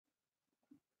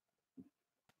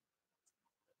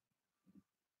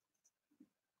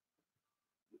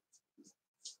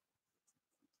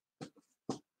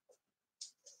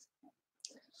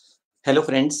Hello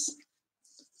friends,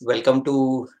 welcome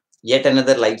to yet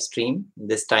another live stream,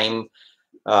 this time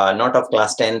not of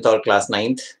class 10th or class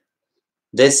 9th.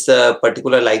 This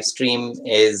particular live stream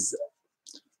is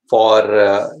for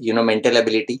mental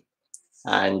ability,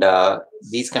 and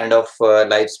these kind of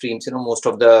live streams, most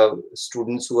of the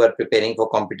students who are preparing for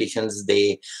competitions,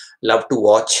 they love to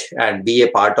watch and be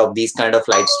a part of these kind of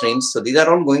live streams. So these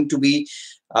are all going to be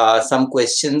some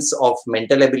questions of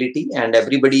mental ability, and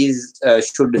everybody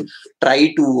should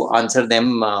try to answer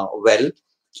them well.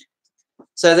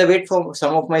 So as I wait for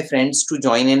some of my friends to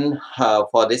join in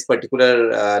for this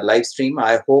particular live stream,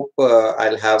 I hope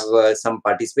I'll have some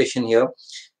participation here,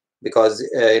 because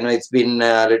it's been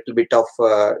a little bit of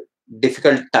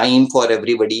difficult time for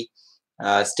everybody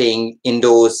staying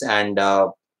indoors, and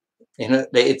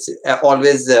it's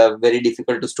always very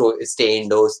difficult to stay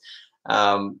indoors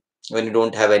when you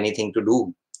don't have anything to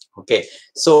do. Okay,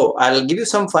 so I'll give you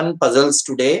some fun puzzles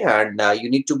today, and you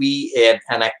need to be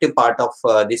an active part of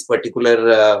this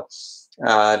particular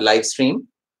live stream.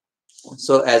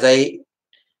 So as I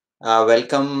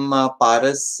welcome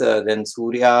Paras, then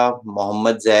Surya,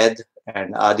 Mohammed Zaid,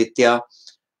 and Aditya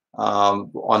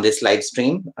on this live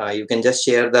stream. You can just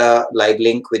share the live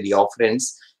link with your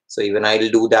friends. So even I will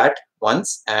do that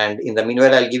once. And in the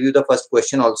meanwhile, I'll give you the first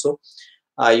question also.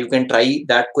 You can try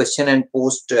that question and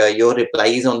post your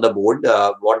replies on the board.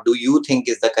 What do you think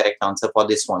is the correct answer for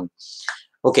this one?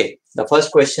 Okay, the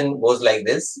first question goes like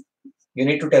this. You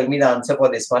need to tell me the answer for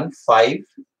this one. 5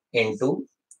 into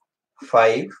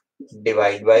 5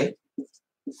 divided by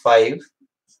 5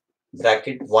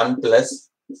 bracket 1 plus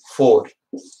 4.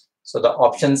 So the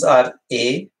options are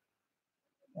A.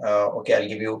 Okay, I'll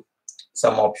give you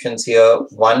some options here.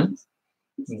 1,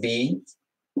 B,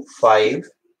 5,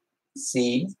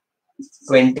 C,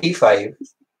 25,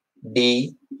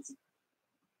 D,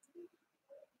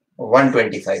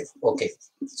 125. Okay,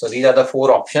 so these are the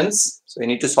 4 options. So you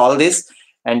need to solve this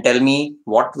and tell me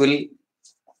what will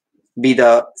be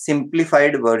the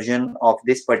simplified version of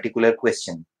this particular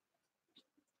question.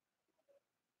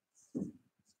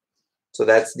 So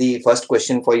that's the first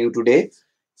question for you today.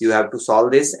 You have to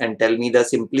solve this and tell me the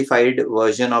simplified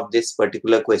version of this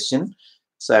particular question.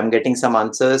 So I'm getting some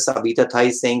answers. Abhitatha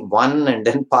is saying 1, and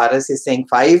then Paras is saying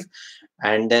 5,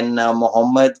 and then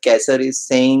Mohammed Kaisar is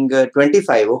saying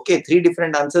 25. Okay, 3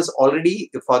 different answers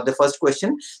already for the first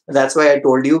question. That's why I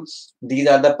told you these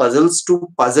are the puzzles to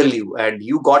puzzle you, and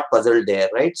you got puzzled there,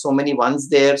 right? So many 1s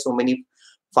there, so many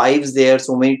 5s there,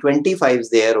 so many 25s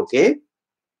there. Okay.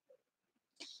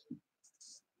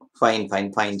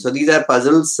 Fine. So these are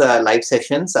puzzles live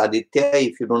sessions. Aditya,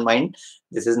 if you don't mind,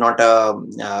 this is not a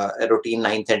routine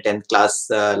 9th and 10th class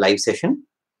live session.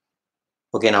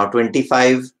 Okay, now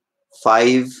 25,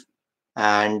 5,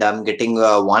 and I'm getting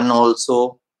 1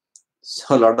 also.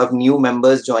 So a lot of new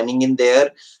members joining in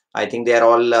there. I think they are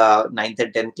all 9th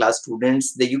and 10th class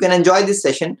students. You can enjoy this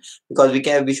session, because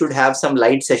we should have some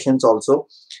light sessions also.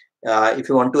 If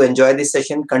you want to enjoy this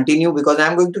session, continue, because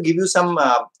I'm going to give you some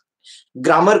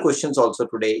grammar questions also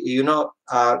today,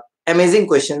 amazing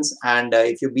questions, and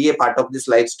if you be a part of this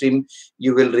live stream,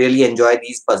 you will really enjoy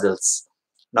these puzzles.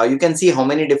 Now you can see how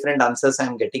many different answers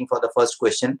I'm getting for the first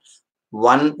question.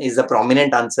 1 is a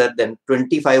prominent answer, then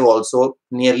 25 also,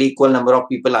 nearly equal number of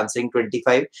people answering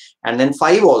 25, and then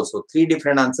 5 also, 3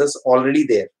 different answers already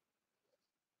there.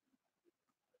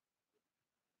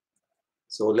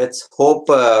 So let's hope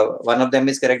one of them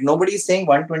is correct. Nobody is saying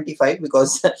 125,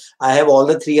 because I have all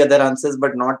the 3 other answers,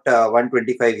 but not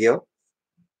 125 here.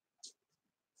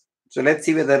 So let's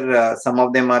see whether some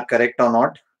of them are correct or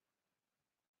not.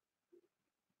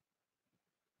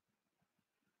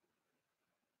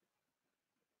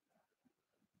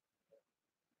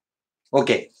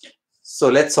 Okay, so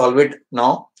let's solve it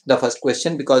now. The first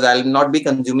question, because I'll not be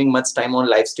consuming much time on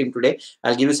live stream today.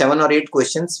 I'll give you 7 or 8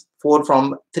 questions,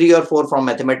 3 or 4 from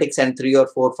mathematics and 3 or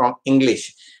 4 from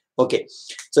English. Okay,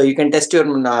 so you can test your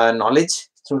knowledge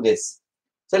through this.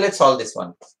 So let's solve this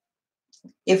one.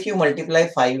 If you multiply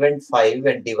 5 and 5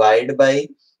 and divide by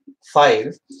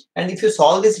 5, and if you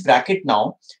solve this bracket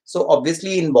now, so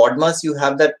obviously in BODMAS you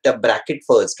have that bracket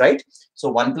first, right?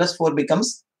 So 1 plus 4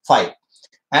 becomes 5.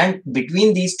 And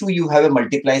between these two, you have a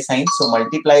multiply sign. So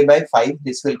multiply by 5,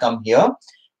 this will come here.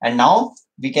 And now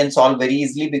we can solve very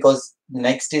easily, because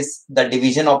next is the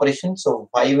division operation. So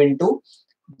 5 into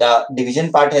the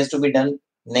division part has to be done.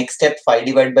 Next step, 5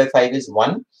 divided by 5 is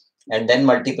 1. And then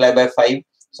multiply by 5.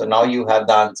 So now you have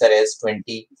the answer as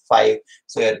 25.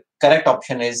 So your correct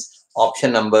option is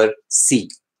option number C.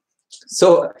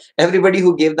 So everybody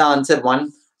who gave the answer 1,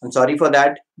 I'm sorry for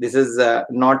that. This is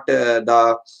not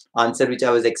the answer which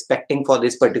I was expecting for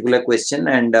this particular question,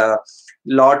 and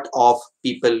lot of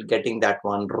people getting that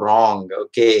one wrong.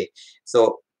 Okay,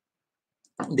 so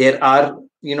there are,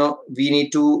 we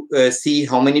need to see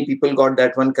how many people got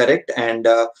that one correct, and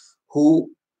who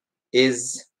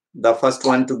is the first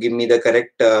one to give me the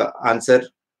correct answer.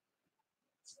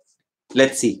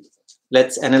 Let's see.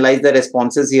 Let's analyze the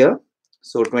responses here.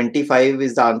 So 25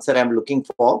 is the answer I'm looking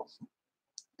for.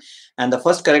 And the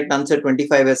first correct answer,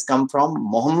 25, has come from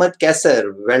Mohammed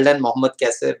Kassar. Well done, Mohammed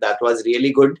Kassar. That was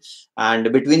really good.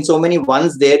 And between so many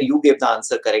ones there, you gave the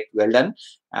answer correct. Well done.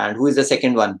 And who is the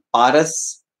second one?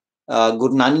 Paras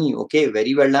Gurnani. Okay,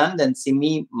 very well done. Then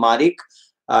Simi Marik.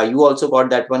 You also got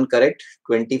that one correct,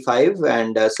 25.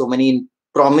 And so many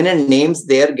prominent names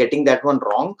there getting that one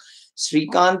wrong.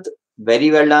 Srikanth,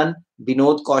 very well done.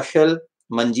 Binod Kaushal,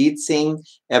 Manjeet Singh,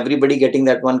 everybody getting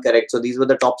that one correct. So these were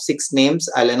the top 6 names.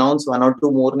 I'll announce 1 or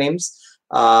 2 more names.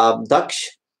 Daksh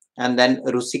and then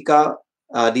Rusika.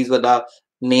 These were the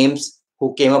names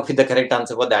who came up with the correct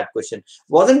answer for that question.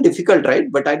 Wasn't difficult,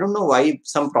 right? But I don't know why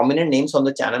some prominent names on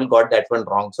the channel got that one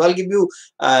wrong. So I'll give you,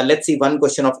 let's see, one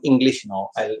question of English now.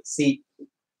 I'll see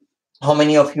how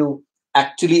many of you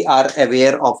actually are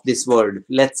aware of this word.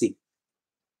 Let's see.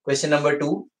 Question number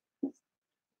 2.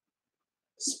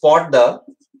 Spot the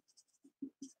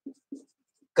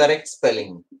correct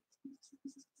spelling.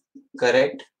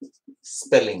 Correct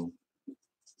spelling.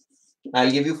 I'll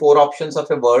give you 4 options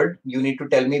of a word. You need to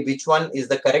tell me which one is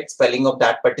the correct spelling of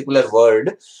that particular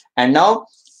word. And now,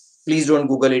 please don't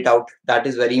Google it out. That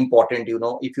is very important.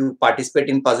 If you participate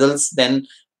in puzzles, then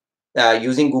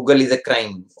using Google is a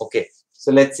crime. Okay.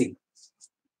 So let's see.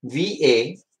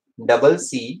 VACCUM, VACCUME,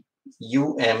 VACUUM, VACUME.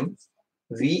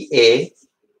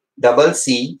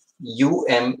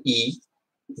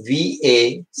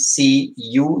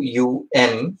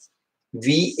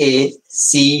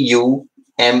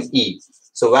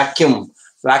 So vacuum.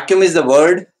 Vacuum is the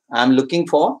word I'm looking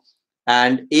for.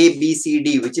 And A, B, C,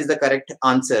 D, which is the correct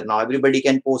answer? Now everybody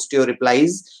can post your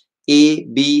replies. A,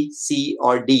 B, C,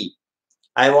 or D.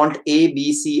 I want A,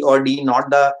 B, C, or D,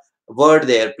 not the word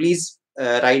there. Please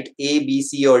write A, B,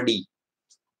 C, or D.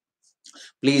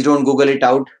 Please don't Google it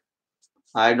out.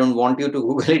 I don't want you to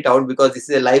Google it out because this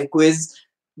is a live quiz.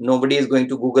 Nobody is going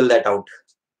to Google that out.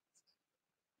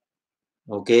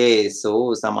 Okay,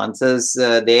 so some answers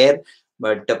there,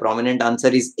 but the prominent answer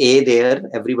is A there.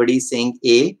 Everybody is saying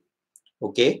A.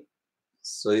 Okay,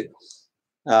 so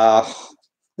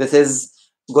this is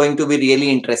going to be really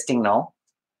interesting now.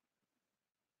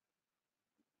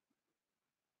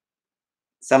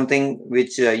 Something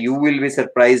which you will be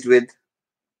surprised with.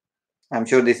 I'm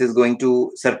sure this is going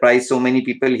to surprise so many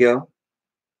people here.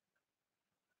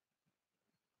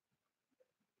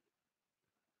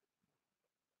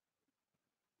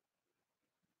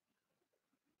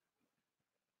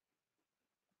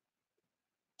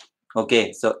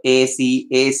 Okay, so AC,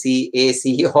 AC,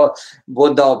 AC, or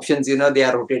both the options, they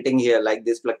are rotating here like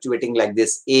this, fluctuating like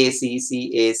this. AC,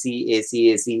 C, AC,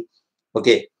 AC, AC.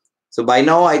 Okay, so by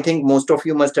now, I think most of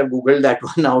you must have Googled that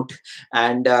one out.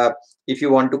 And if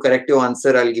you want to correct your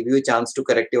answer, I'll give you a chance to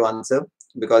correct your answer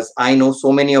because I know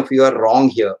so many of you are wrong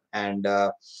here. And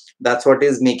that's what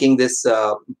is making this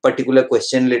particular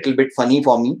question a little bit funny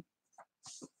for me.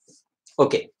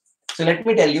 Okay. So let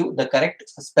me tell you the correct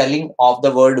spelling of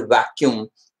the word vacuum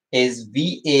is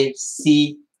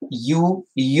VACUUM.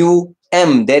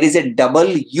 There is a double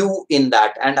U in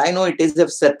that. And I know it is a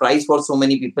surprise for so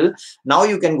many people. Now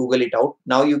you can Google it out.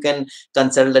 Now you can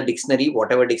consult the dictionary,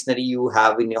 whatever dictionary you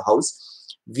have in your house.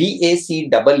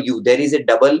 VACW. There is a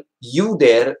double U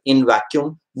there in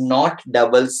vacuum, not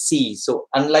double C. So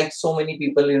unlike so many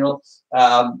people,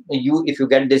 if you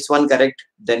get this one correct,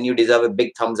 then you deserve a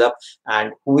big thumbs up.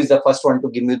 And who is the first one to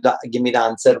give me the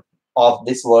answer of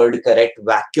this word correct?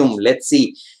 Vacuum. Let's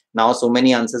see. Now so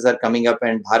many answers are coming up,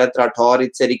 and Bharat Rathor,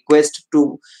 it's a request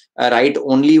to write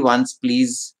only once,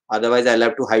 please. Otherwise, I'll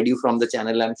have to hide you from the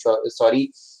channel. I'm sure.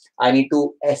 Sorry, I need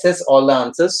to assess all the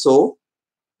answers. So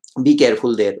be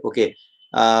careful there. Okay.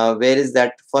 Where is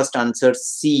that first answer?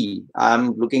 C.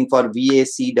 I'm looking for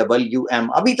VACWM.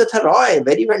 Abhitatha Roy.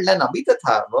 Very well done,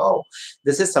 Abhitatha. Wow.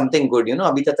 This is something good.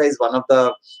 Abhitatha is one of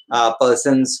the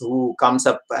persons who comes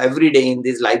up every day in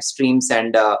these live streams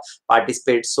and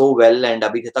participates so well. And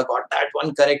Abhitatha got that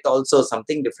one correct also.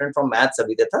 Something different from maths,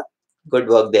 Abhitatha. Good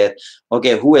work there.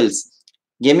 Okay. Who else?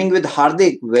 Gaming with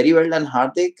Hardik. Very well done,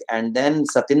 Hardik. And then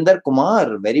Satinder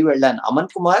Kumar. Very well done. Aman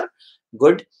Kumar.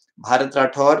 Good. Bharat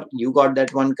Rathor, you got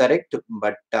that one correct,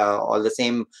 but all the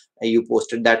same, you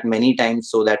posted that many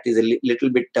times, so that is a little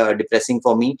bit depressing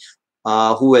for me.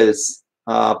 Who else?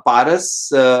 Paras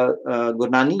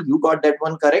Gurnani, you got that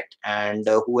one correct. And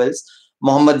who else?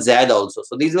 Mohammed Zaid also.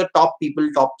 So these were top people,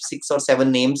 top 6 or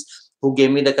 7 names who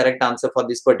gave me the correct answer for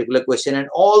this particular question. And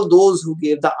all those who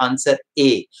gave the answer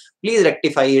A, please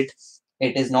rectify it.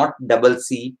 It is not double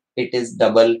C, it is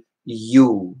double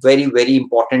U. Very, very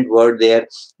important word there.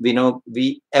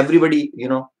 Everybody,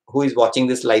 who is watching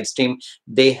this live stream,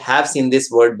 they have seen this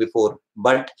word before,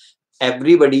 but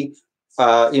everybody,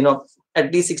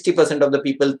 at least 60% of the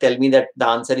people tell me that the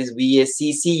answer is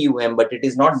VACCUM, but it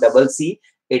is not double C,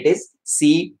 it is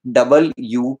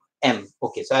CWM.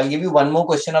 Okay, so I'll give you one more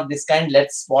question of this kind.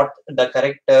 Let's spot the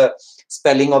correct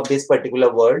spelling of this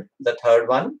particular word. The third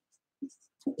one,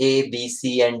 A, B,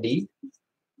 C, and D.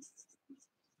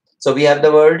 So we have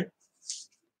the word,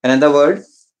 another word.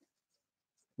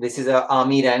 This is a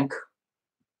army rank.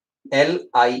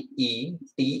 LIETENANT.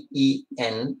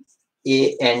 LIEUTENENT.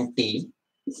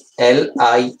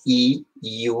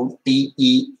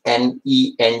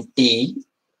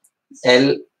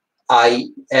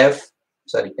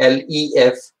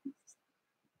 LEFTENANT.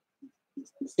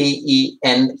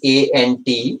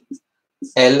 LIEUTENANT.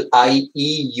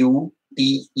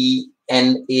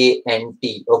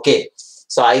 Okay,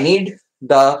 so I need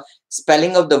the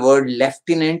spelling of the word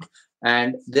lieutenant,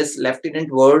 and this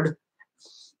lieutenant word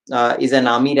is an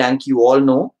army rank, you all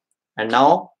know. And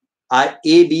now A,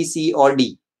 B, C, or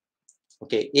D.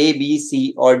 Okay, A, B,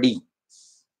 C, or D.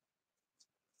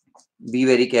 Be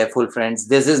very careful, friends.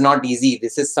 This is not easy.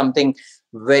 This is something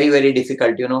very, very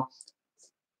difficult,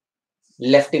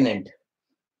 Lieutenant.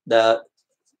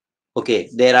 Okay,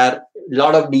 there are a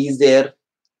lot of D's there,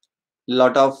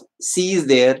 lot of C's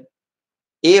there,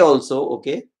 A also,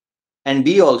 okay, and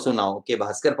B also now. Okay,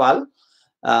 Bhaskar Pal.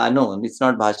 No, it's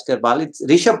not Bhaskar Pal, it's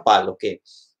Rishabh Pal. Okay.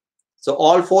 So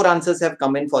all 4 answers have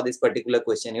come in for this particular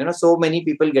question. So many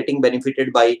people getting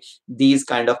benefited by these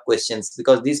kind of questions,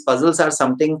 because these puzzles are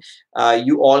something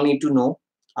you all need to know.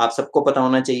 आप सबको पता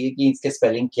होना चाहिए कि इसके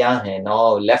spelling क्या है.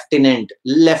 Now, lieutenant,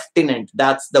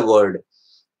 that's the word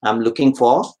I'm looking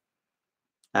for.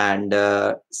 And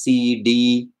C,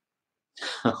 D,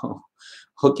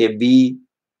 okay, B,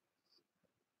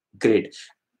 great.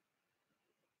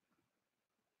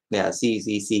 Yeah, C.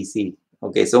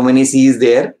 Okay, so many C's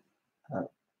there.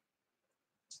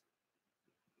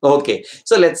 Okay,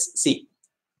 so let's see.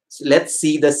 Let's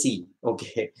see the C.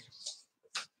 Okay,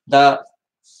 the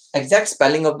exact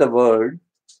spelling of the word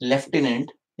lieutenant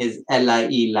is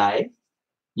LIE,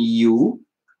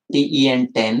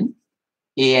 UTEN,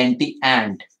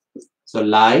 ANT. So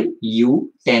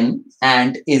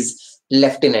and is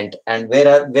lieutenant. And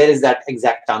where is that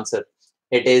exact answer?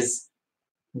 It is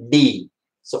D.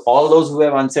 So all those who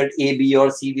have answered A, B, or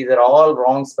C, these are all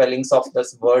wrong spellings of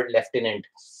this word lieutenant.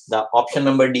 The option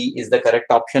number D is the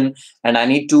correct option. And I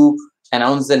need to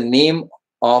announce the name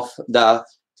of the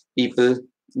people.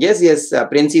 Yes,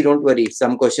 Princey, don't worry.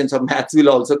 Some questions of maths will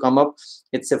also come up.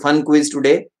 It's a fun quiz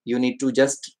today. You need to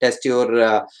just test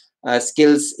your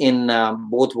skills in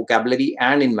both vocabulary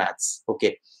and in maths.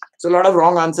 Okay. So a lot of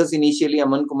wrong answers initially.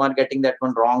 Aman Kumar getting that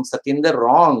one wrong. Satinder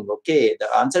wrong. Okay. The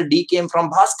answer D came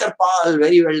from Bhaskar Pal.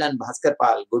 Very well done, Bhaskar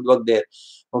Pal. Good work there.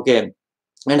 Okay.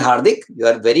 And Hardik, you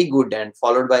are very good. And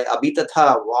followed by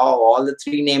Abhitatha. Wow. All the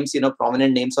 3 names,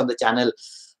 prominent names on the channel.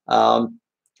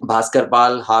 Bhaskar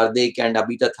Pal, Hardik, and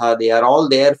Abhitatha. They are all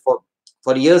there for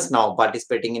years now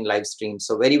participating in live streams.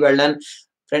 So very well done.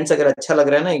 Friends, अगर अच्छा लग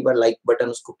रहा है ना, एक बार like button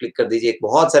उसको click कर दीजिए.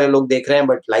 बहुत सारे लोग देख रहे हैं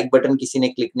बट लाइक बटन किसी ने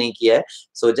क्लिक नहीं किया है.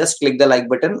 So just click the like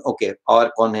button. Okay,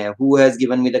 और कौन है? Who has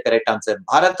given me the correct answer?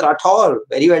 Bharat Rathore.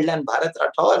 Very well done Bharat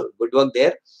Rathore. Good work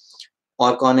there.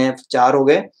 और कौन है? 4 हो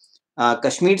गए.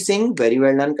 Kashmir Singh. Very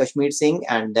well done Kashmir Singh.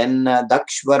 And then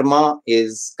Daksha Verma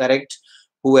is correct.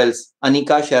 Who else?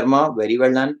 Anika Sharma. Very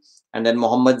well done. And then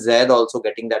Mohammed Zaid also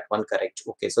getting that one correct.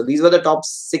 Okay, so these were the top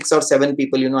 6 or 7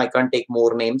 people. I can't take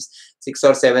more names. 6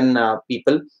 or 7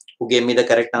 people who gave me the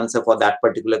correct answer for that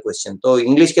particular question. So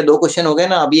English के 2 question हो गए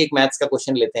ना. अभी एक maths का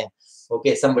question लेते हैं.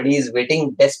 Okay, somebody is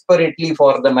waiting desperately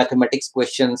for the mathematics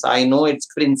questions. I know it's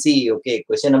Princey. Okay,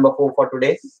 question number 4 for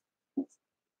today.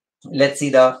 Let's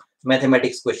see the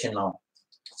mathematics question now.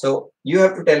 So you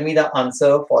have to tell me the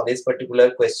answer for this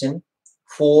particular question.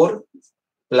 4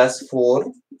 plus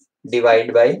 4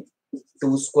 divided by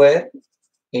 2 square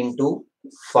into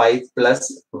 5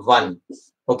 plus 1.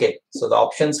 Okay, so the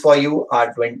options for you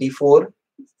are 24,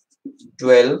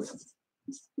 12,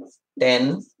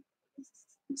 10,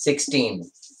 16.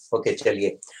 Okay,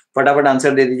 चलिए फटाफट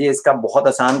answer दे दीजिए. इसका बहुत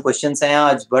आसान questions हैं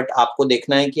आज, but आपको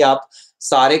देखना है कि आप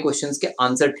सारे क्वेश्चंस के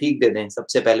आंसर ठीक दे दें.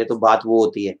 सबसे पहले तो बात वो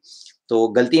होती है. तो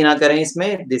गलती ना करें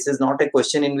इसमें. This is not a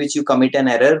question in which you commit an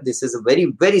error. This is a very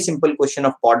very simple question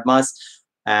of पॉडमास.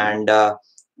 And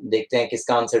देखते हैं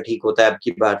किसका आंसर ठीक होता है अब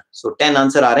की बार. सो 10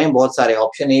 आंसर आ रहे हैं, बहुत सारे.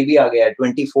 ऑप्शन ए भी आ गया है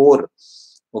 24.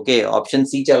 ओके, ऑप्शन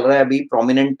सी चल रहा है अभी.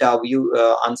 Prominent view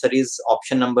answer is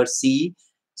option number C.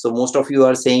 So most of you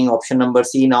are saying option number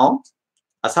C now.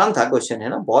 आसान था क्वेश्चन, है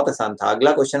ना, बहुत आसान था.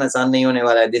 अगला क्वेश्चन आसान नहीं होने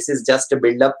वाला है. This is just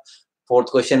buildup. Fourth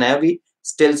question है अभी.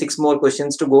 Still 6 more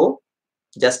questions to go.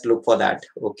 Just look for that.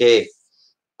 Okay,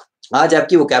 आज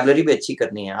आपकी वोकैबुलरी भी अच्छी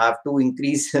करनी है. I have to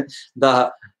increase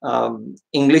the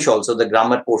English also, the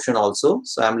grammar portion also.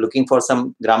 So I'm looking for some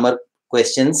grammar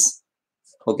questions.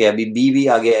 Okay, अभी B भी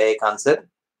आ गया है एक आंसर.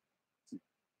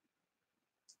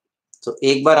 तो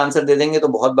एक बार आंसर दे देंगे तो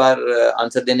बहुत बार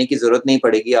आंसर देने की जरूरत नहीं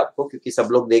पड़ेगी आपको, क्योंकि सब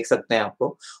लोग देख सकते हैं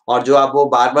आपको. और जो आप वो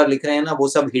बार बार लिख रहे हैं ना, वो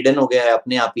सब हिडन हो गया है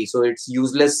अपने आप ही. So it's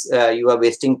useless. You are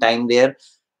wasting time there.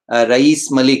 Rice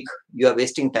Malik, you are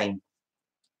wasting time.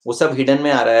 वो सब हिडन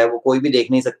में आ रहा है, वो कोई भी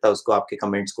देख नहीं सकता उसको, आपके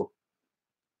कमेंट्स को.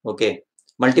 Okay,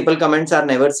 multiple comments are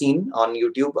never seen on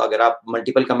YouTube. अगर आप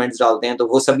मल्टीपल कमेंट्स डालते हैं तो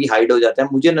वो सभी हाइड हो जाता है.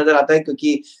 मुझे नजर आता है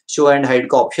क्योंकि शो एंड हाइड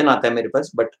का ऑप्शन आता है मेरे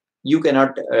पास. But you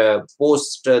cannot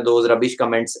post those rubbish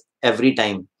comments every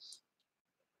time.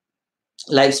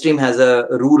 Live stream has a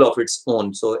rule of its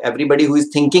own. So everybody who is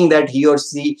thinking that he or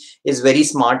she is very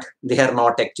smart, they are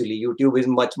not actually. YouTube is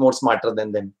much more smarter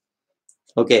than them.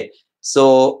 Okay, so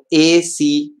A, C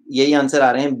यही answer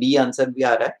आ रहे हैं. B answer भी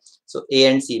आ रहा है. So A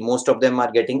and C, most of them are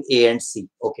getting A and C.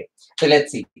 Okay, so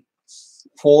let's see.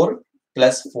 4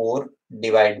 plus 4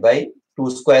 divided by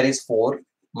 2 square is 4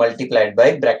 multiplied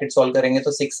by, bracket solve करेंगे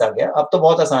तो 6 आ गया. अब तो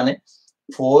बहुत आसान है.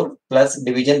 4 प्लस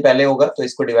डिवीजन पहले होगा तो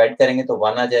इसको डिवाइड करेंगे तो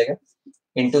 1 आ जाएगा.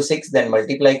 इंटू 6 देन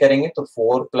मल्टीप्लाई करेंगे तो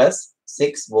 4 प्लस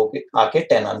 6 वो आके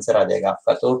 10 आंसर आ जाएगा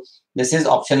आपका. तो this is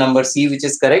option number C which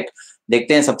is correct.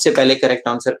 देखते हैं सबसे पहले करेक्ट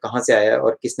आंसर कहाँ से आया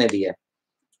और किसने दिया है.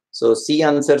 So C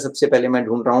आंसर सबसे पहले मैं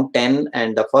ढूंढ रहा हूँ 10,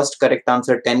 and the first correct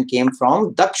answer 10 came from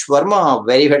Daksh Verma.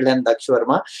 Very well done, Daksh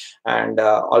Verma. And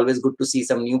always good to see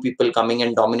some new people coming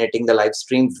and dominating the live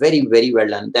stream. Very, very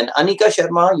well done. Then Anika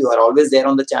Sharma, you are always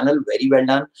there on the channel. Very well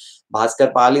done. Bhaskar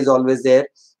Pal is always there.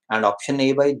 And option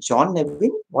A by John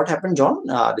Nevin. What happened, John?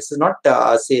 This is not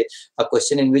say a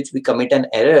question in which we commit an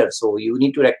error. So you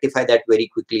need to rectify that very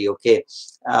quickly. Okay.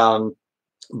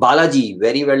 Balaji,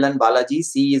 very well done, Balaji.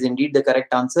 C is indeed the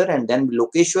correct answer. And then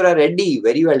Lokeshwara Reddy,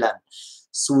 very well done.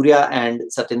 Surya and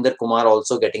Satinder Kumar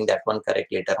also getting that one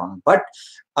correct later on. But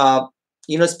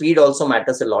speed also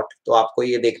matters a lot. तो आपको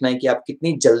ये देखना है कि आप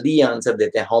कितनी जल्दी ये आंसर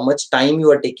देते हैं. How much time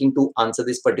you are taking to answer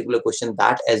this particular question,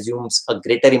 that assumes a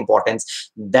greater importance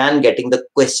than getting the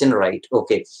question right.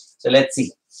 Okay, so let's see.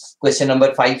 Question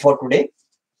number 5 for today.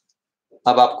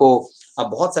 अब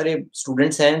बहुत सारे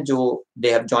स्टूडेंट्स हैं जो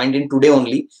they have joined in today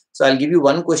only. So I will give you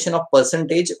one question of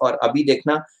percentage. और अभी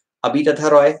देखना, अभी तथा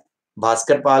रॉय,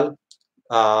 भास्कर पाल,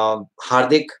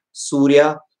 हार्दिक,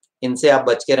 सूर्या, इनसे आप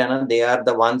बच के रहना. They are the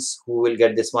ones who will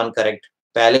get this one correct.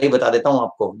 पहले ही बता देता हूं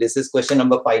आपको. This is question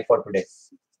number 5 for today.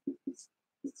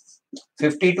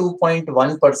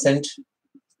 52.1%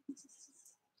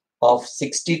 of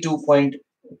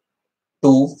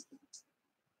 62.2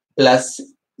 plus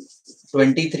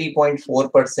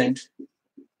 23.4%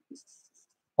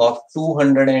 of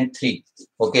 203.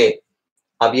 Okay,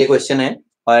 अब ये क्वेश्चन है,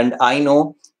 and I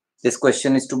know this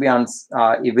question is to be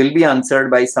it will be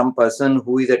answered by some person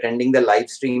who is attending the live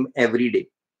stream every day.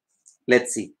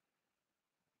 Let's see.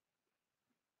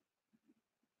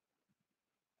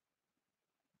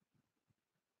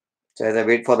 So as I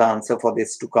wait for the answer for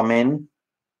this to come in,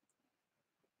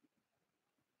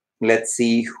 let's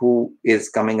see who is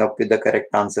coming up with the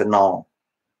correct answer now.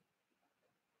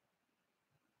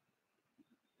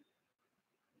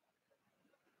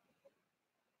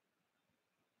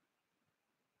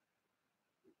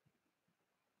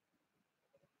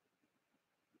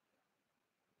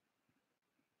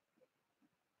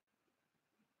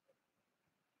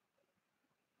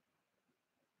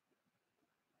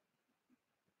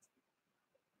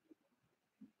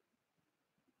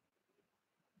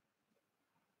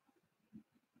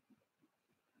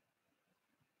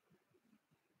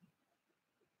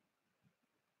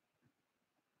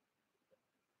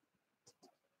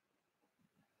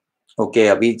 Okay,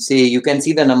 Abhi, see, you can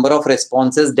see the number of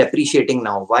responses depreciating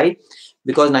now. Why?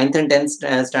 Because 9th and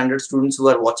 10th standard students who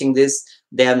are watching this,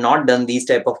 they have not done these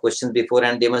type of questions before,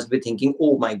 and they must be thinking,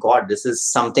 oh my God, this is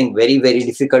something very, very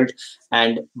difficult.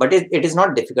 But it is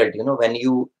not difficult. When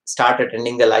you start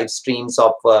attending the live streams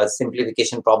of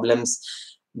simplification problems,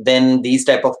 then these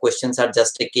type of questions are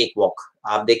just a cakewalk.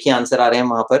 आप देखिए answer आ रहे हैं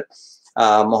वहां पर.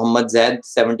 Mohammad Zaid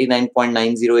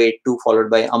 79.9082, followed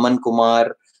by Aman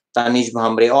Kumar, Tanish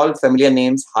Bhambre, all familiar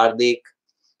names. Hardik,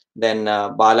 then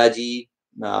Balaji,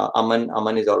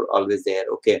 Aman is always there.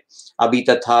 Okay, Abhi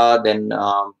Tatha, then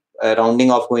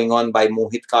rounding off going on by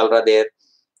Mohit Kalra there,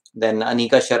 then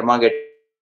Anika Sharma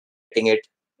getting it.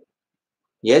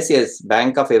 Yes,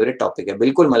 bank का favorite topic है.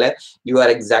 बिल्कुल Malay, you are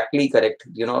exactly correct.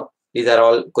 You know, these are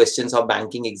all questions of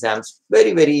banking exams.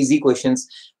 Very very easy questions.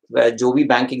 जो भी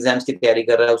bank exams की तैयारी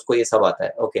कर रहा है उसको ये सब आता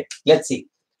है. Okay, let's see.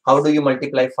 How do you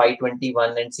multiply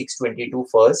 521 and 622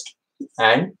 first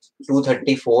and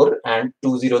 234 and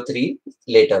 203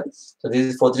 later? So this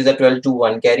is 4 3 is 12, 2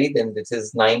 1 carry. Then this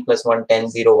is 9 plus 1 10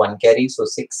 0 1 carry. So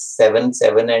 6 7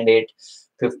 7 and 8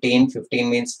 15. 15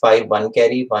 means 5 1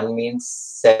 carry. 1 means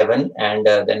 7 and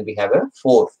then we have a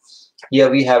 4. Here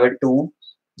we have a 2.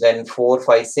 Then 4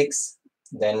 5 6.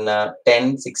 Then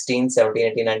 10 16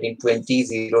 17 18 19 20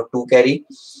 0 2 carry.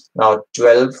 Now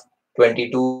 12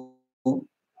 22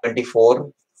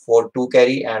 24 4 2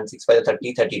 carry and 6 5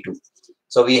 30 32.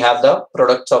 So we have the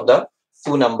products of the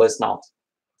two numbers now.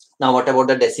 Now what about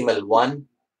the decimal? 1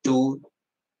 2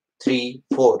 3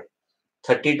 4.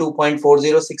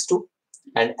 32.4062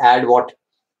 and add what?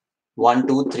 1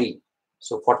 2 3.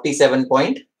 So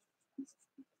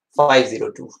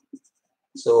 47.502.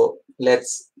 So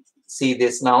let's see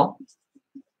this now.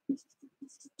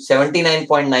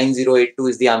 79.9082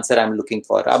 is the answer I'm looking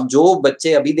for. अब जो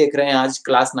बच्चे अभी देख रहे हैं आज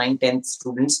class 9 10th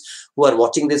students who are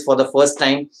watching this for the first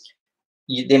time,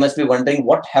 they must be wondering,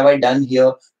 what have I done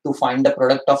here to find the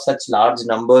product of such large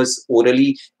numbers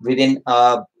orally within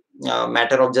a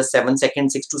matter of just 7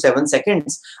 seconds, 6 to 7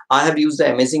 seconds. I have used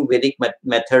the amazing Vedic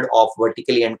method of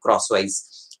vertically and crosswise.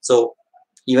 So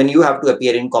even you have to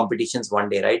appear in competitions one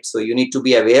day, right? So you need to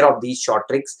be aware of these short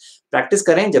tricks. Practice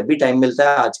करें जब भी time मिलता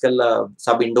है. आजकल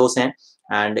सब indoors हैं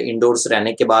and indoors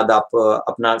रहने के बाद आप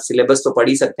अपना syllabus तो पढ़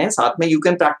ही सकते हैं. साथ में you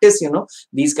can practice, you know,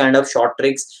 these kind of short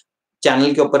tricks.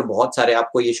 Channel के ऊपर बहुत सारे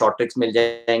आपको ये शॉर्ट ट्रिक्स मिल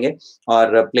जाएंगे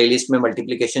और प्लेलिस्ट में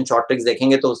मल्टीप्लिकेशन शॉर्ट ट्रिक्स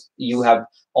देखेंगे तो you have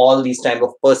all these type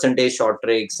of percentage short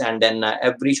tricks and then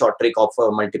every short trick of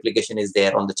multiplication is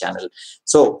there on the channel.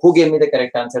 So who gave me the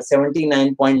correct answer?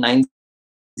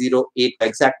 79.908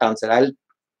 exact answer. I'll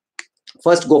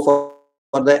first go for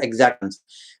the exact answer,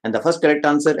 and the first correct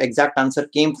answer, exact answer,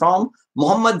 came from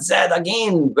Muhammad Zaid.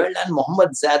 Again, well done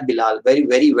Muhammad Zaid Bilal, very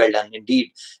very well done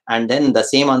indeed. And then the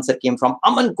same answer came from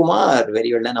Aman Kumar,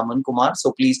 very well done Aman Kumar.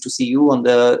 So pleased to see you on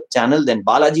the channel. Then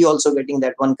Balaji also getting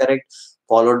that one correct,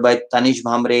 followed by Tanish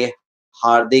Bhamre,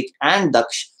 Hardik and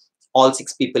Daksh. All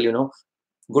 6 people, you know,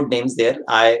 good names there.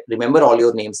 I remember all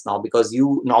your names now because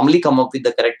you normally come up with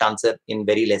the correct answer in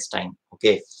very less time.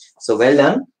 Okay, so well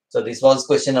done. So this was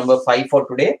question number 5 for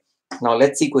today. Now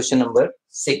let's see question number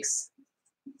 6.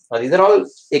 These are all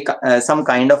some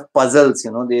kind of puzzles,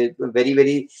 you know, they very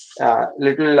very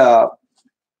little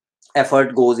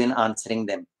effort goes in answering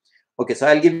them. Okay, so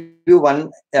I'll give you one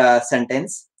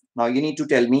sentence. Now you need to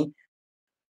tell me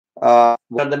what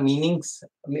are the meanings.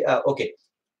 Okay,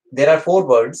 there are 4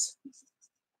 words.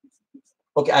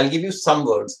 Okay, I'll give you some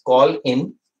words. Call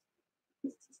in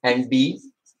and B,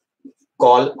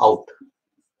 call out.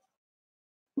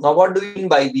 Now what do you mean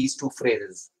by these 2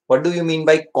 phrases? What do you mean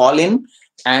by call in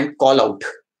and call out?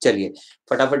 Chaliye,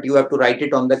 fatafat you have to write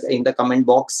it on the in the comment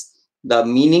box. The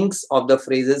meanings of the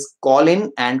phrases call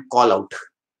in and call out.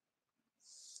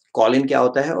 Call in क्या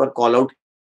होता है और call out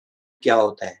क्या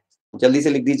होता है? जल्दी से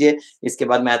लिख दीजिए. इसके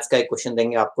बाद मैथ्स का एक क्वेश्चन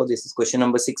देंगे आपको. This is question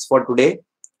number 6 for today.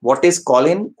 What is call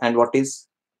in and what is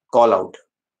call out?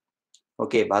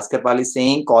 Okay, Bhaskar Pal is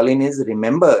saying call in is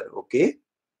remember. Okay.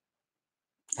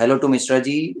 Hello to Mishra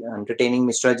ji, entertaining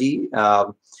Mishra ji.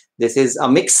 This is a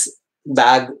mix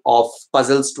bag of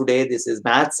puzzles today. This is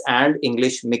maths and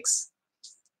English mix.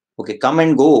 Okay, come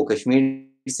and go, Kashmir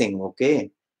Singh. Okay.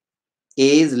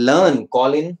 A is learn.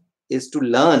 Call in is to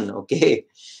learn. Okay.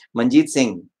 Manjeet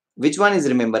Singh. Which one is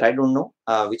remember? I don't know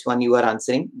which one you are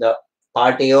answering. The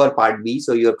part A or part B.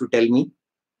 So you have to tell me.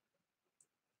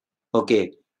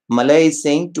 Okay. Malay is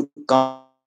saying to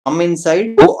come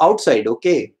inside, go outside.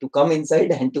 Okay. To come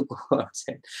inside and to go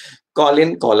outside. Call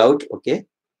in, call out. Okay.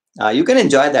 You can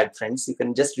enjoy that, friends. You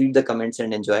can just read the comments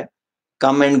and enjoy.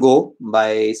 Come and go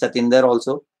by Satinder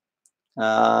also.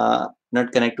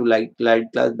 Not connect to light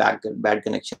class, bad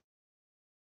connection.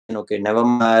 Okay. Never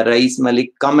mind. Rais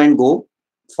Malik, come and go.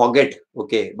 Forget.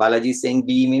 Okay. Balaji is saying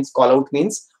B means call out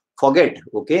means forget.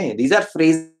 Okay. These are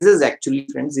phrases actually,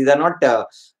 friends. These are not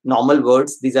normal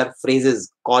words. These are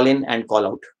phrases. Call in and call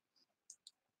out.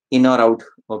 In or out.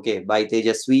 Okay. By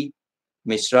Tejasvi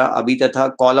Mishra. Abhi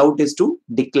tatha. Call out is to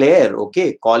declare.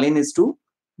 Okay. Call in is to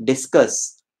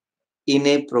discuss in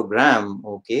a program.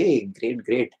 Okay. Great.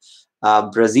 Great.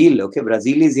 Brazil. Okay,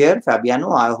 Brazil is here.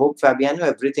 Fabiano, I hope, Fabiano,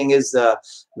 everything is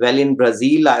well in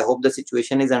Brazil. I hope the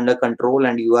situation is under control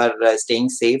and you are staying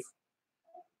safe.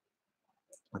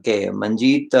 Okay,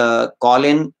 Manjeet, call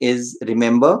in is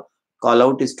remember, call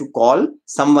out is to call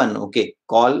someone. Okay,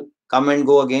 call, come and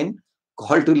go again,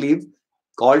 call to leave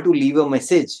a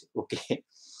message. Okay.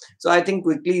 So I think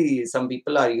quickly some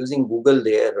people are using Google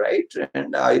there, right?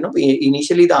 And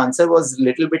initially the answer was a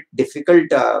little bit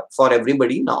difficult for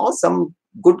everybody. Now some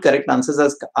good correct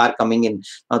answers are coming in.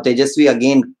 Now Tejasvi,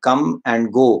 again, come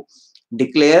and go,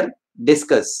 declare,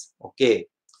 discuss. Okay,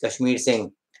 Kashmir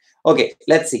Singh. Okay,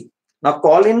 let's see. Now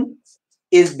call in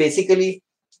is basically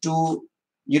to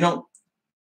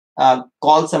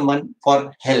call someone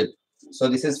for help. So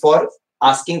this is for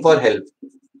asking for help.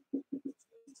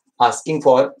 Asking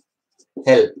for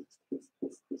help.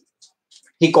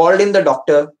 He called in the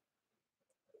doctor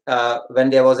when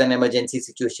there was an emergency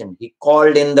situation. He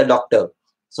called in the doctor.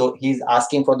 So he's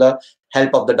asking for the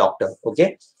help of the doctor.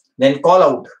 Okay. Then call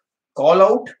out. Call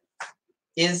out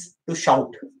is to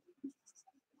shout.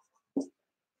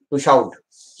 To shout.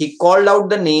 He called out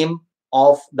the name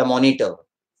of the monitor.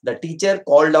 The teacher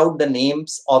called out the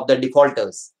names of the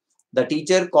defaulters. The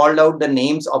teacher called out the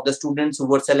names of the students who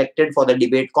were selected for the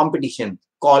debate competition.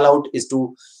 Call out is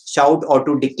to shout or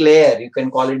to declare. You can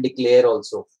call it declare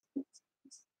also.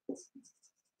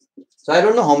 So I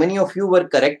don't know how many of you were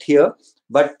correct here,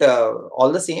 but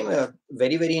all the same,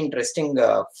 very, very interesting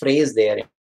phrase there.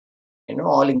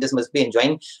 All English must be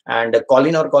enjoying. And call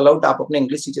in or call out, आप अपने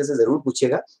English teacher से जरूर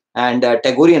पूछिएगा. And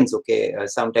Tagoreans, okay,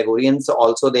 some Tagoreans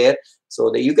also there. So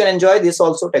that you can enjoy this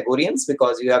also, Tagoreans,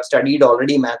 because you have studied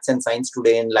already maths and science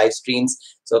today in live streams.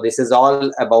 So this is all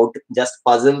about just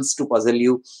puzzles to puzzle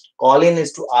you. Call in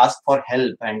is to ask for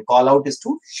help, and call out is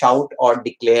to shout or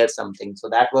declare something. So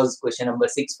that was question number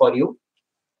 6 for you.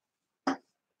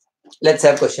 Let's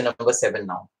have question number 7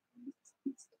 now.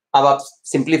 अब आप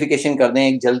simplification कर दें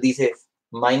एक जल्दी से.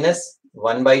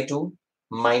 -1/2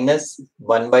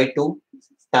 -1/2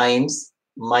 times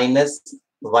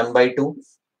 -1/2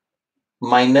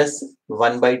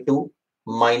 -1/2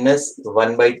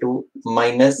 -1/2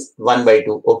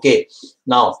 -1/2. Okay,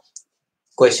 now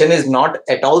question is not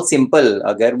at all simple.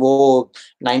 अगर वो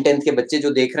 9th-10th के बच्चे जो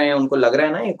देख रहे हैं उनको लग रहा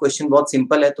है ना ये क्वेश्चन बहुत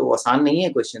सिंपल है, तो आसान नहीं है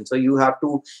question. So you have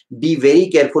to be very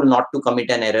careful not to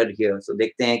commit an error here. सो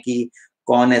देखते हैं कि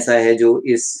कौन ऐसा है जो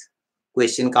इस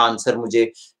क्वेश्चन का आंसर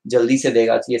मुझे जल्दी से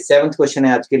देगा. ये 7th क्वेश्चन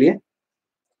है आज के लिए.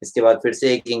 इसके बाद फिर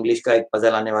से एक इंग्लिश का एक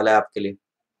पजल आने वाला है आपके लिए.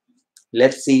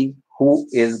 Let's see who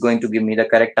is going to give me the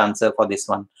correct answer for this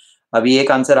one. अभी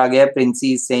एक आंसर आ गया है.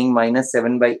 Princy is saying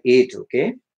 -7/8.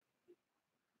 Okay,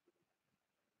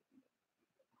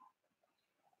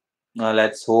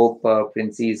 let's hope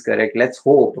Princey is correct. Let's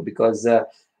hope, because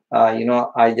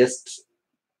I just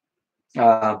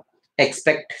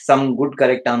expect some good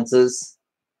correct answers.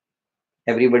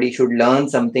 Everybody should learn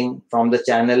something from the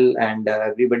channel, and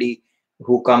everybody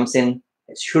who comes in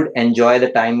should enjoy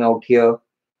the time out here.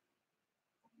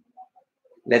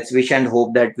 Let's wish and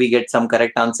hope that we get some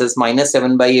correct answers.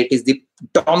 -7/8 is the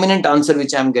dominant answer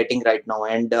which I'm getting right now,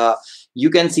 and you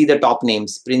can see the top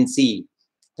names: Princey,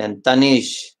 then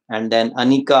Tanish, and then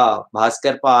Anika,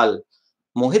 Bhaskar Pal,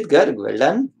 Mohit Garg, well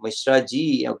done, Mishra Ji,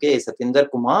 okay, Satinder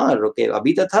Kumar, okay,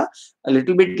 Abhita tha, a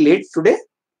little bit late today,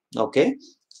 okay,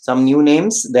 some new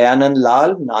names, Dayanand Lal,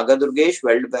 Naga Durgesh,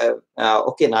 well,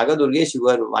 okay, Naga Durgesh, you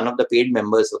are one of the paid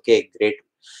members, okay, great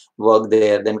work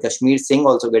there. Then Kashmir Singh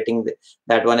also getting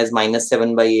that one is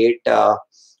 -7/8,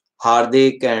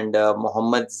 Hardik and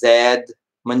Mohammad Zaid,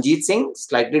 Manjeet Singh,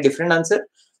 slightly different answer.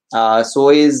 So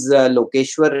is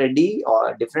Lokeshwar Reddy, or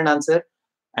different answer,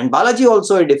 and Balaji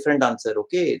also a different answer.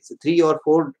 Okay, it's 3 or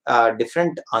 4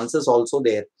 different answers also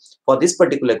there for this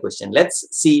particular question. Let's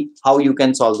see how you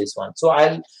can solve this one. So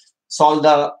I'll solve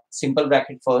the simple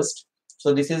bracket first. So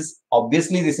this is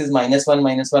obviously this is -1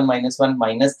 -1 -1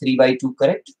 -3/2,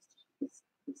 correct?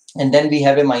 And then we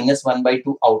have a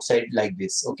 -1/2 outside like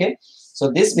this. Okay, so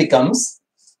this becomes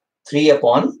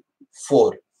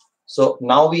 3/4. So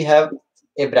now we have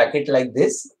a bracket like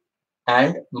this,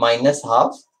 and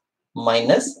 -half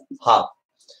 -half.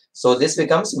 So this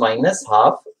becomes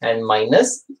 -half and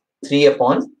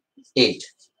 -3/8.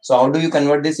 So how do you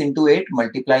convert this into 8?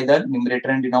 Multiply the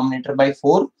numerator and denominator by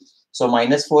 4. So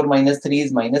 -4 -3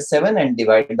 is -7, and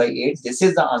divide by 8. This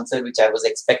is the answer which I was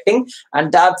expecting,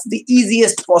 and that's the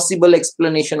easiest possible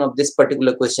explanation of this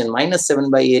particular question.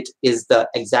 -7/8 is the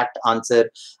exact answer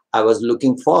I was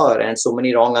looking for, and so many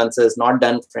wrong answers. Not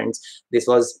done, friends. This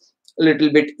was a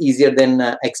little bit easier than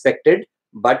expected,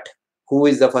 but Who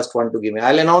is the first one to give me?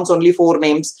 I'll announce only 4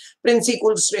 names.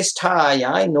 Principal Shrestha.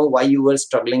 Yeah, I know why you were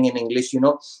struggling in English.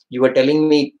 You were telling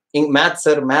me in maths,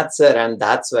 sir, and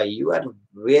that's why you are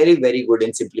very, very good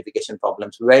in simplification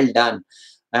problems. Well done.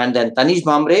 And then Tanish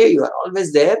Bhamre, you are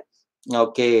always there.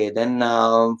 Okay, then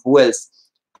who else?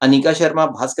 Anika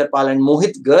Sharma, Bhaskar Pal, and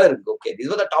Mohit Garg. Okay, these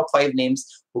were the top 5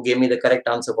 names who gave me the correct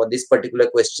answer for this particular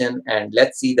question. And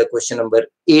let's see the question number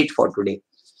 8 for today.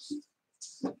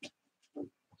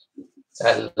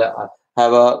 I'll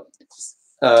have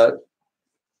a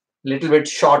little bit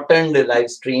shortened live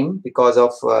stream because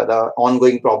of the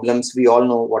ongoing problems. We all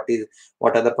know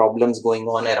what are the problems going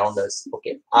on around us.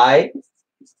 Okay, I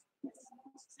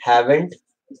haven't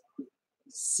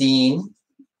seen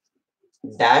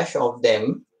dash of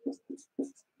them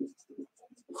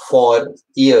for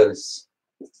years.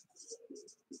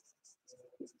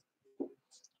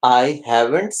 I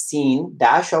haven't seen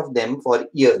dash of them for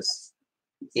years.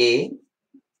 A,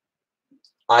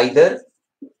 either.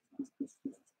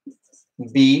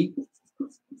 B,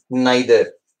 neither.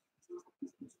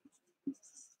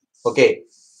 Okay,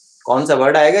 कौन सा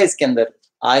word आएगा इसके अंदर?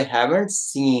 I haven't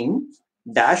seen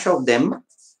dash of them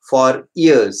for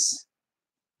years.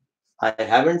 I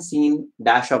haven't seen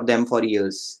dash of them for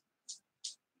years.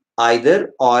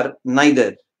 Either or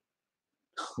neither.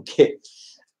 Okay.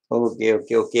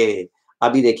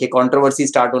 अभी देखिए controversy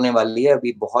start होने वाली है.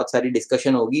 अभी बहुत सारी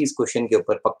डिस्कशन होगी इस क्वेश्चन के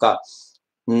ऊपर पक्का.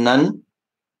 नन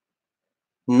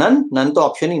तो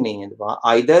ऑप्शन ही नहीं है.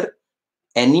 Either,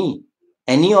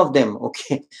 any of them.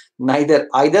 Okay, neither,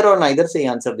 either और neither से ही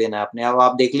आंसर देना है आपने. अब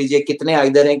आप देख लीजिए कितने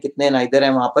either हैं कितने neither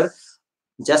हैं वहां पर.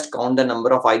 Just count the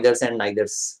number of either's and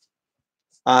neither's.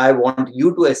 I want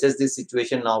you to assess this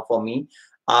situation now for me.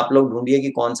 आप लोग ढूंढिए कि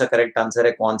कौन सा करेक्ट आंसर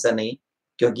है कौन सा नहीं,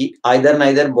 क्योंकि either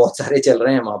neither बहुत सारे चल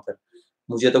रहे हैं वहां पर.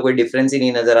 मुझे तो कोई डिफरेंस ही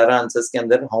नहीं नजर आ रहा आंसर्स के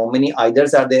अंदर. How many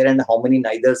either's are there and how many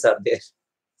neither's are there?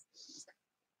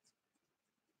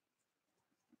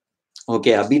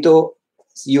 Okay, abhi to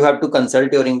you have to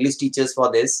consult your English teachers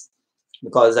for this,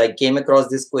 because I came across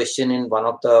this question in one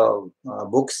of the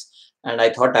books and I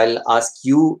thought I'll ask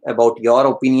you about your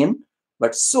opinion.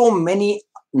 But so many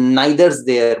neithers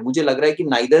there. मुझे लग रहा है कि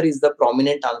neither is the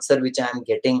prominent answer which I am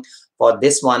getting for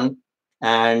this one,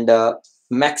 and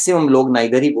maximum लोग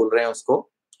neither ही बोल रहे हैं उसको.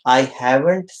 I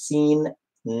haven't seen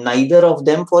neither of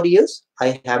them for years.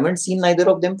 I haven't seen neither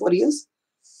of them for years.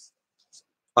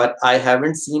 Or I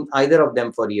haven't seen either of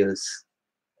them for years.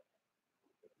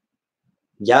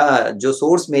 या जो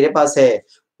source मेरे पास है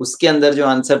उसके अंदर जो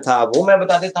आंसर था वो मैं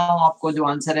बता देता हूं आपको. जो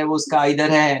आंसर है वो उसका either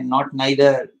है, not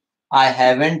neither. I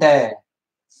haven't है.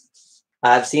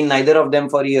 I have seen neither of them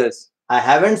for years. I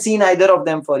haven't seen either of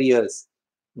them for years.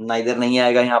 Neither नहीं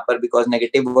आएगा यहाँ पर because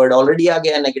negative word already आ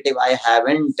गया. Negative I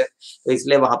haven't, तो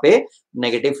इसलिए वहां पे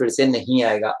negative फिर से नहीं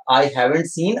आएगा. I haven't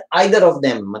seen either of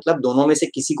them मतलब दोनों में से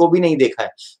किसी को भी नहीं देखा है.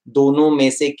 दोनों में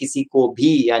से किसी को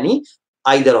भी यानी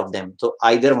either of them. So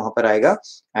either वहां पर आएगा.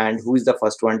 And who is the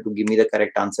first one to give me the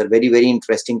correct answer? Very very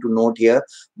interesting to note here.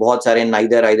 बहुत सारे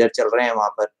neither either चल रहे हैं वहां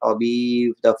पर.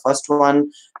 अभी the first one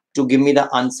to give me the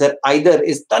answer either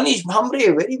is Tanish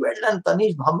Bhamre. Very well done,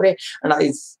 Tanish Bhamre. And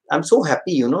I'm so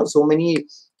happy, so many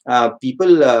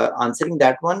people answering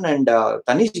that one, and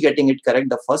Tanish getting it correct,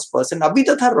 the first person. Abhi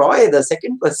Tatha Roy, the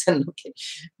second person. Okay,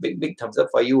 big thumbs up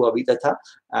for you, Abhi Tatha.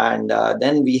 And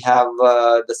then we have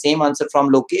the same answer from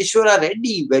Lokeshwara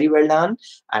Reddy. Very well done.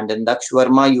 And then Daksh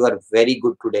Verma, you are very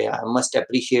good today. I must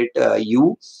appreciate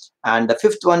you. And the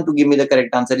fifth one to give me the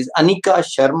correct answer is Anika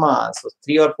Sharma. So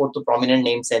 3 or 4 to prominent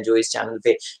names हैं जो इस channel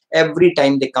पे every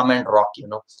time they come and rock,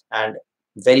 and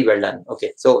very well done.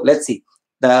 Okay, so let's see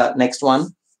the next one.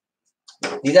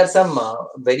 These are some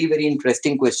very very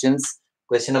interesting questions.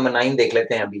 Question number 9 देख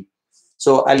लेते हैं अभी.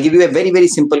 So I'll give you a very very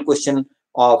simple question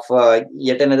of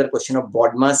yet another question of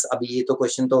BODMAS. अभी ये तो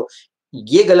question तो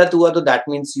ये गलत हुआ तो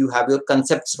that means you have your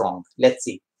concepts wrong. Let's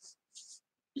see.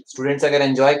 Students अगर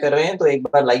एंजॉय कर रहे हैं तो एक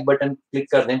बार लाइक बटन क्लिक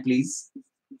कर दें प्लीज.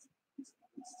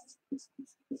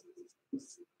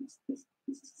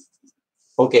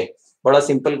 ओके, बड़ा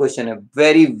सिंपल क्वेश्चन है.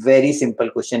 Very very simple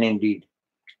question Indeed.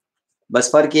 बस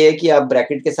फर्क ये है कि आप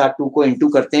ब्रैकेट के साथ 2 को इनटू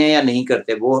करते हैं या नहीं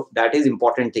करते. वो that is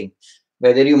important thing,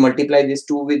 whether you multiply this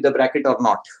 2 with the bracket और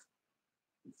नॉट.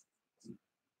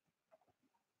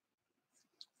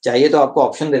 चाहिए तो आपको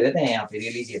ऑप्शन दे देते हैं यहाँ पे. ले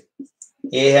लीजिए.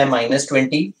 ए है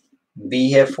 -20, B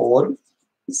है 4,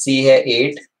 C है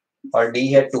 8 और D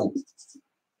है 2.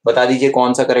 बता दीजिए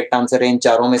कौन सा करेक्ट आंसर है इन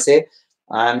चारों में से.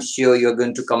 I am sure you are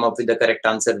going to come up with the correct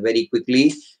answer very quickly.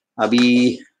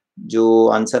 अभी जो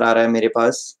आंसर आ रहा है मेरे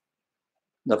पास,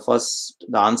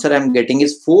 the answer I am getting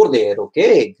is 4 there.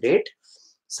 Okay great,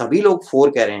 सभी लोग 4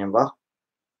 कह रहे हैं. वाह,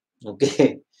 ओके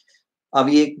अब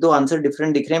ये एक दो आंसर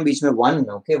डिफरेंट दिख रहे हैं बीच में 1.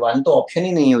 ओके 1 तो ऑप्शन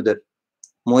ही नहीं है उधर.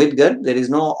 Mohit Garg there is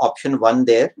no option 1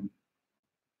 there.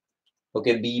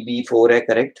 Okay B 4 है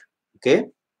करेक्ट. ओके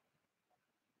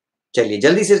चलिए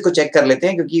जल्दी से इसको चेक कर लेते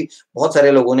हैं क्योंकि बहुत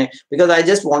सारे लोगों ने because I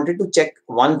just wanted to check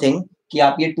one thing कि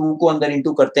आप ये 2 को अंदर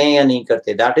इंटू करते हैं या नहीं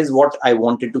करते. That is what I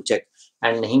wanted to check.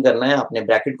 And नहीं करना है आपने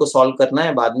ब्रैकेट को सॉल्व करना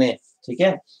है बाद में. ठीक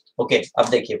है ओके अब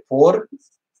देखिए 4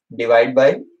 डिवाइड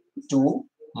बाय 2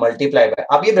 मल्टीप्लाई बाय.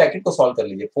 अब ये ब्रैकेट को सॉल्व कर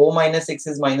लीजिए. 4 minus 6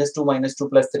 is minus 2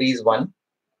 plus 3 is 1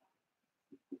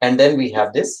 and then we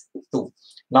have this 2.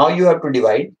 Now you have to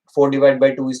divide. 4 divided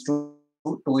by 2 is 2.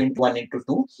 2 into 1 into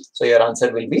 2. So your answer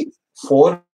will be 4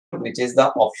 which is the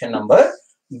option number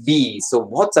B. So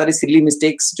बहुत सारी silly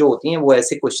mistakes जो होती हैं वो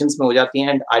ऐसे questions में हो जाती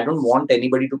हैं and I don't want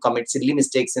anybody to commit silly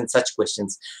mistakes in such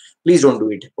questions. Please don't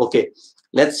do it. Okay.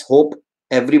 Let's hope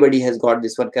everybody has got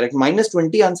this one correct.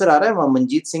 -20 answer आ रहा है.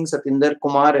 Manjeet Singh, Satinder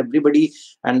Kumar, everybody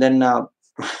and then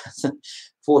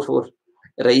 4.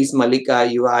 Rais Malika,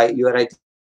 you are I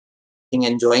think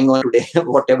enjoying on today.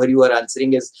 Whatever you are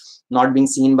answering is not being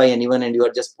seen by anyone and you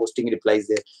are just posting replies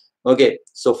there. Okay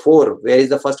so 4 where is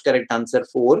the first correct answer?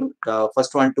 4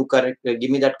 first one to correct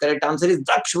give me that correct answer is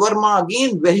Daksh Verma.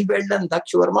 Again very well done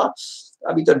Daksh Verma.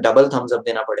 abhi to double thumbs up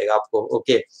dena padega aapko.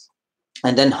 Okay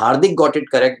and then Hardik got it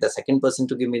correct, the second person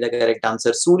to give me the correct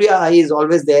answer. Surya I is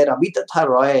always there. Abhitatha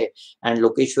Roy and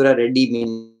Lokeshwara Reddy,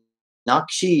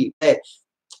 Meenakshi,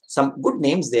 some good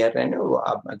names there, and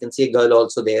I can see a girl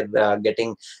also there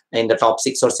getting in the top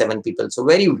 6 or 7 people. So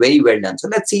very well done. So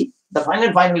let's see the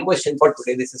final question for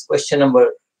today. This is question number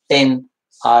 10.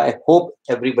 I hope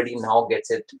everybody now gets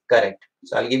it correct.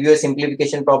 So I'll give you a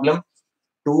simplification problem.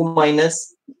 2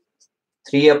 minus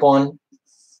 3 upon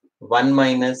 1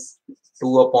 minus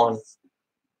 2 upon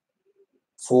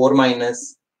 4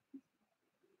 minus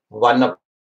 1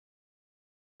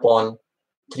 upon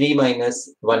 3 minus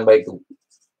 1 by 2.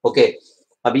 Okay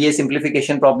अभी ये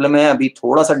simplification problem है. अभी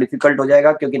थोड़ा सा difficult हो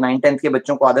जाएगा क्योंकि 9th-10th के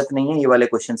बच्चों को आदत नहीं है ये वाले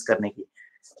क्वेश्चंस करने की.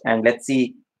 एंड लेट्स सी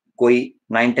कोई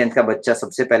 9th-10th का बच्चा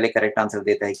सबसे पहले करेक्ट आंसर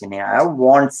देता है कि नहीं. I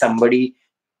want somebody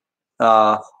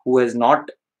who has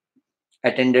not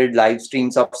attended live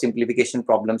streams of simplification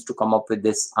problems to come up with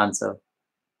this answer.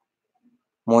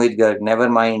 Mohit Garg, never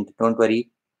mind, don't worry.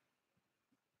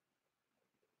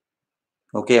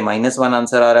 Okay, -1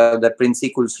 answer aa raha hai. The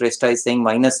Princey Kulshrestha is saying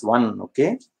 -1.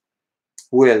 Okay,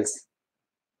 who else?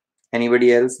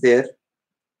 Anybody else there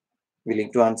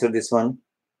willing to answer this one?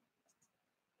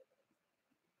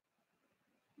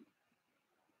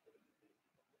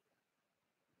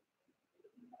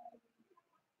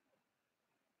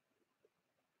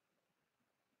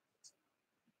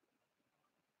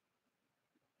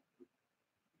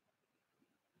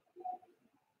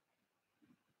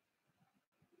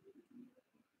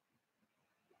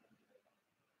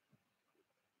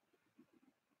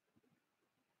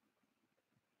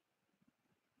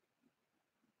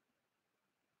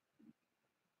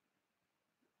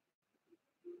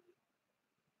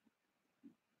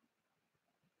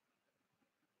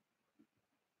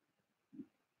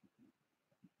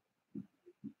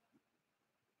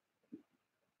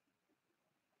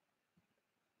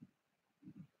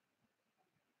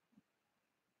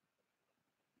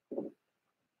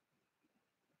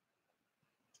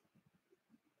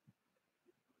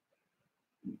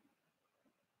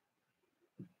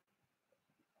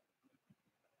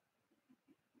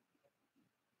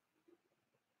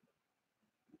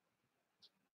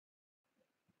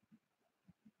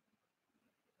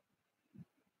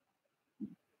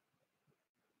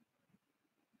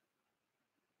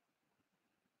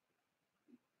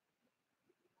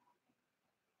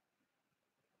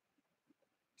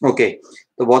 Okay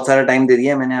तो बहुत सारा time दे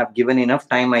दिया मैंने. I've given enough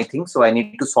time I think, so I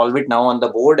need to solve it now on the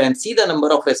board and see the number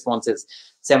of responses.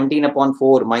 17 upon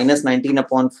 4 minus 19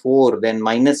 upon 4 then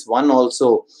 -1 also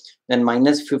then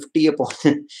 -50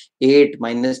 upon 8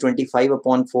 -25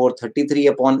 upon 4 33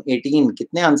 upon 18.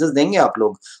 कितने answers देंगे आप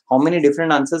लोग? How many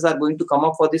different answers are going to come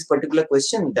up for this particular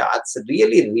question? That's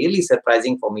really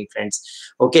surprising for me friends.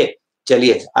 Okay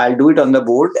चलिए I'll do it on the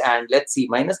board and let's see.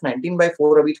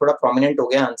 -19/4 अभी थोड़ा prominent हो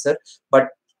गया answer but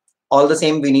all the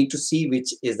same we need to see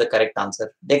which is the correct answer.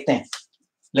 देखते हैं.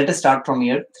 Let us start from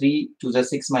here. 3 2 the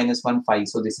 6 minus 1 5.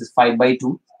 So this is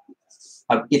 5/2.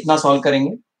 अब कितना solve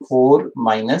करेंगे? 4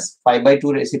 minus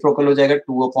 5/2 reciprocal हो जाएगा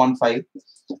 2 upon 5.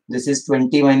 This is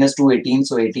 20 minus 2 18.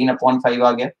 So 18 upon 5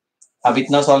 आ गया. अब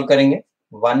इतना सॉल्व करेंगे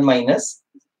 1 minus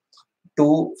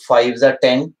 2 5s are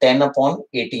 10 10 upon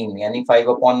 18 यानी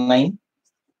 5 upon 9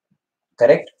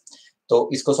 करेक्ट. तो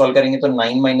इसको सॉल्व करेंगे तो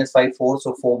 9 minus 5 4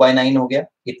 so 4/9 हो गया.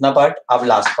 इतना पार्ट. अब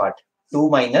last part 2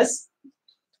 minus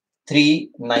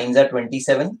 3 9s are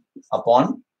 27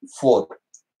 upon 4.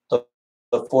 So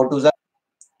 4 2s are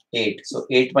 8. So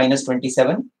 8 minus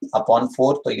 27 upon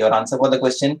 4. So your answer for the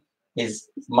question is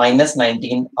minus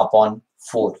 19 upon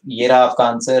 4. ये रहा आपका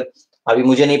आंसर. अभी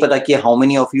मुझे नहीं पता कि how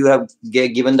many of you have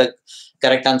given the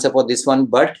correct answer for this one,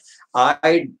 but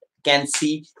I can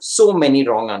see so many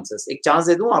wrong answers. एक chance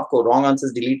दे दूं आपको wrong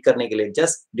answers delete करने के लिए.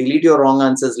 Just delete your wrong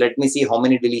answers. Let me see how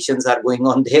many deletions are going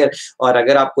on there. और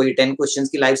अगर आपको ये 10 questions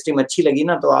की live stream अच्छी लगी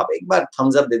ना, तो आप एक बार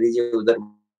thumbs up दे दीजिए उधर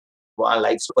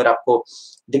लाइव पर आपको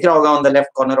दिख रहा होगा on the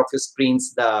left corner of your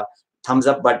screens the thumbs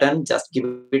up button. Just give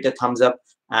it a thumbs up.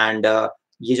 And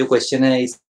ये जो question है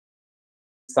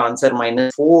इसका answer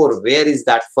 -4. Where is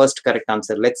that first correct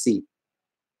answer? Let's see.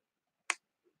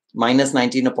 Minus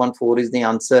 19 upon 4 is the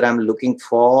answer I'm looking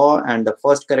for, and the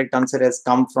first correct answer has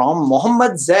come from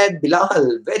Mohammad Zaid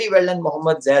Bilal. Very well done,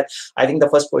 Mohammad Zaid. I think the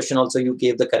first question also you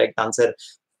gave the correct answer.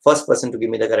 First person to give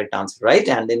me the correct answer, right?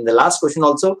 And in the last question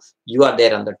also, you are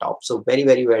there on the top. So very,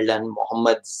 very well done,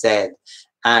 Mohammad Zaid.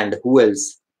 And who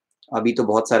else? अभी तो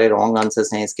बहुत सारे wrong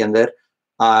answers हैं इसके अंदर.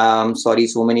 Sorry,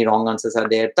 so many wrong answers are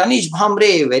there. Tanish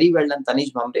Bhamre, very well done,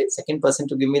 Tanish Bhamre. Second person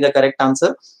to give me the correct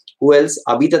answer. Who else?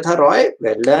 Abhitatha Roy,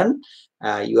 well done.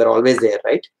 You are always there,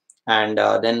 right? And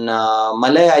then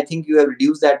Malay, I think you have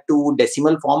reduced that to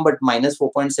decimal form, but minus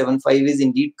 4.75 is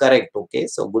indeed correct. Okay,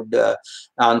 so good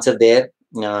answer there.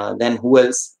 Then who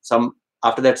else?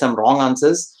 After that, some wrong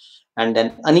answers. And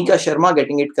then Anika Sharma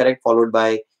getting it correct, followed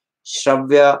by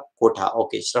Shravya Kotha.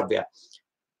 Okay, Shravya.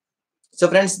 So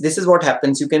friends, this is what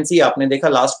happens. You can see आपने देखा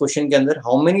last question के अंदर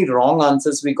how many wrong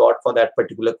answers we got for that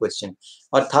particular question.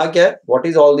 और था क्या? What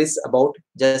is all this about?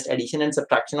 Just addition and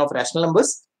subtraction of rational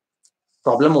numbers?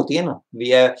 Problem होती है ना?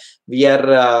 We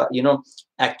are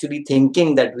actually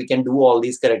thinking that we can do all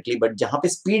these correctly, but जहाँ पे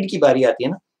speed की बारी आती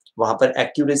है ना, वहाँ पर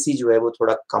accuracy जो है वो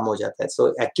थोड़ा कम हो जाता है.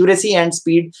 So accuracy and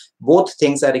speed, both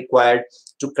things are required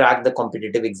to crack the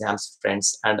competitive exams,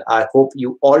 friends. And I hope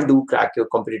you all do crack your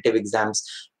competitive exams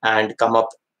and come up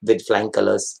with flying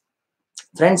colors.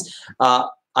 Friends,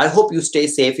 I hope you stay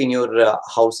safe in your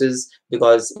houses,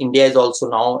 because India is also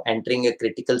now entering a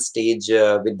critical stage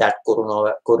with that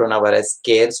coronavirus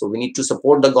scare. So we need to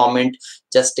support the government.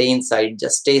 Just stay inside,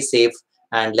 just stay safe,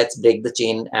 and let's break the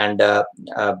chain and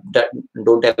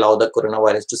don't allow the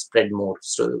coronavirus to spread more.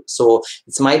 So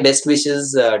it's my best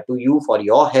wishes to you for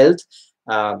your health.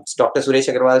 It's Dr. Suresh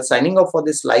Agarwal signing off for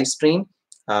this live stream.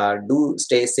 Do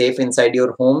stay safe inside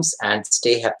your homes and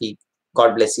stay happy.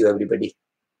 God bless you, everybody.